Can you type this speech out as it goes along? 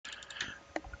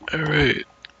Alright,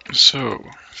 so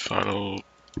final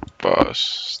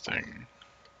boss thing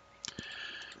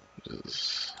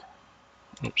is,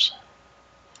 oops.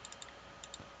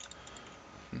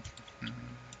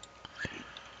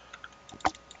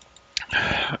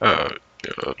 Yeah, I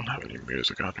don't have any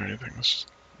music on or anything, this is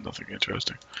nothing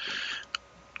interesting.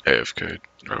 AFK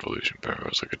Revolution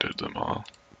Barrows like I did them all.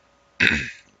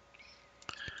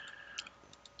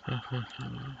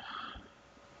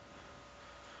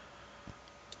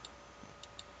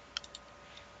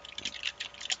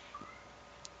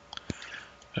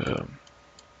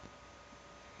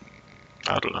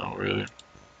 I don't know really.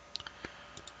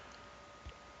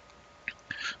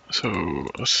 So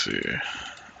let's see.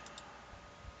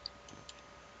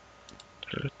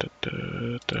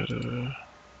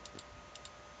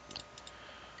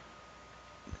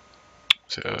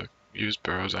 So yeah, use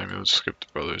Barrow's amulet to skip the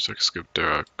brothers. I can skip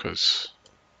Derek because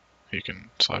he can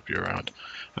slap you around.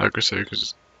 I could say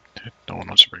because no one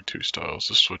wants to bring two styles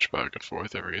to switch back and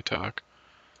forth every attack.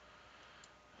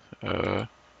 Yeah,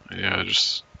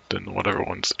 just then whatever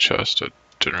one's the chest, I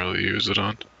generally use it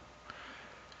on.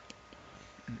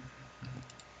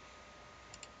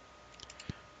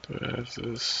 Do I have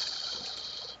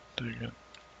this? Dang it.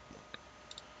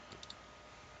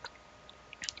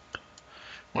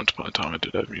 Once upon a time I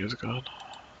did have music on.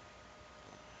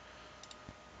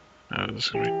 This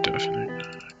is gonna be deafening.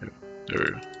 Yeah, there we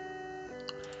go.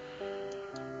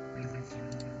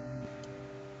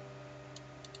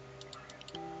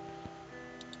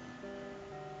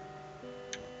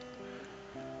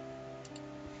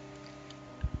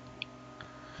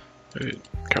 Wait,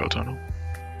 cow tunnel.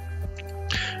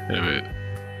 Anyway,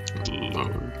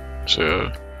 load. So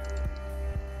yeah,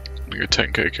 I get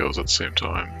 10k kills at the same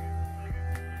time.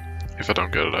 If I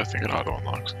don't get it, I think it auto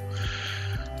unlocks.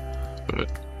 But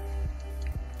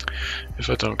if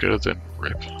I don't get it, then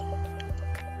rip.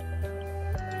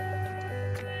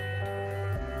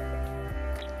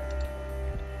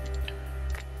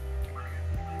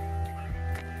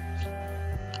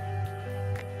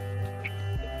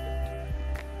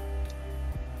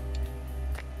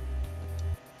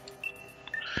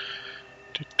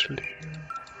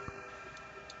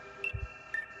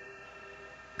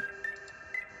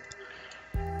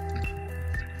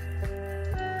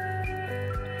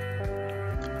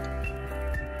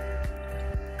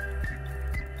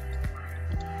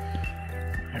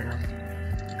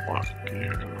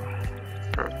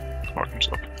 Lock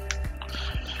himself.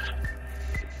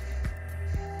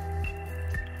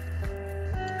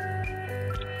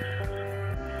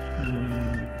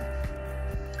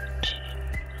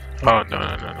 Oh, no.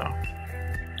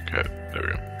 Okay, there we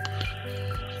go.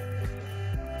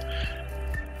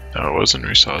 No, it wasn't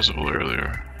resizable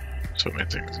earlier, so it made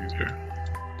things easier.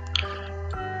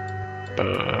 But,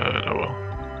 oh well.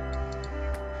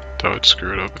 That would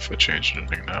screw it up if I changed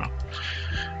anything now.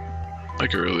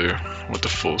 Like earlier, with the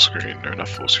full screen, or not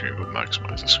full screen, but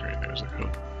maximize the screen, there's a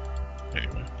code.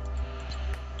 Anyway.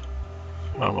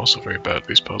 I'm also very bad at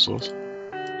these puzzles.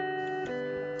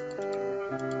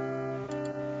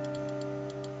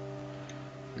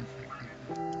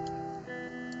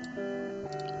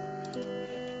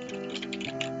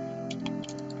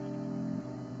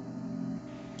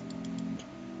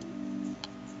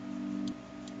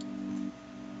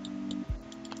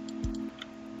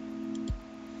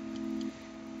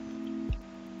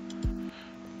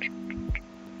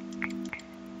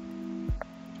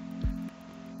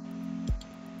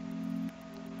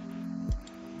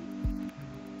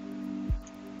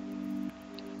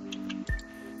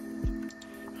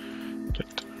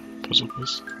 Puzzle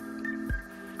piece.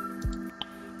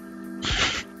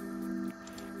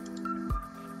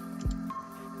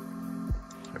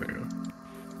 There we go.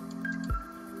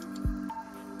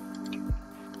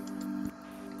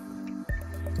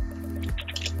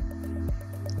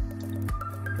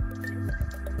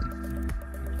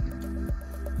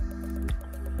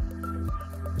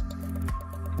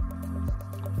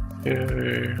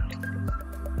 Yay.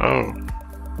 Oh.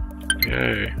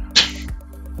 Yay.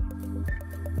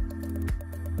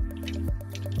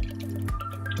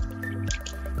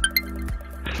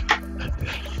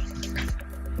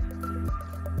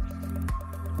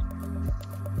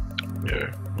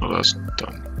 Yeah, well that's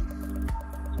done.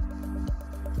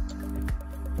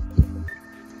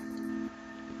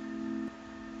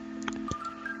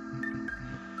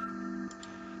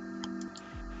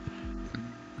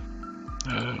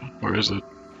 Where is it?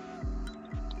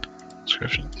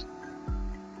 Descriptions.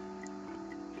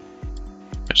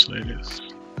 Miscellaneous,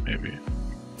 maybe.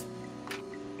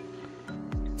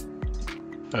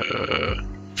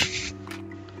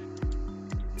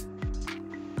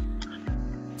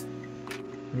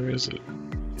 Where is it?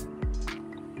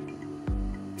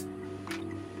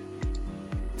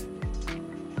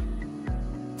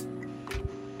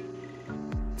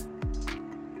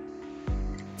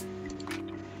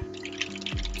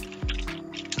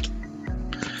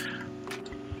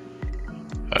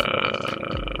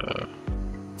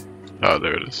 Oh,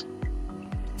 there it is.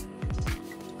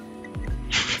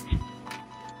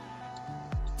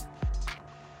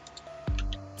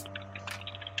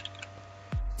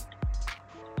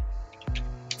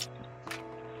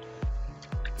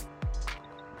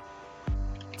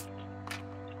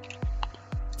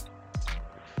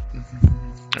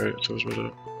 Alright, so it's about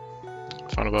it.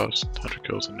 Final boss, 100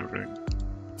 kills in the ring,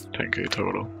 10k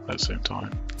total at the same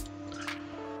time.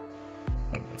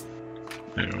 I don't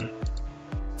know. Anyway.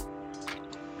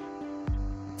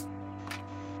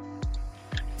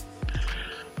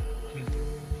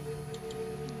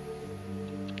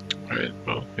 Alright,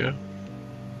 well, yeah.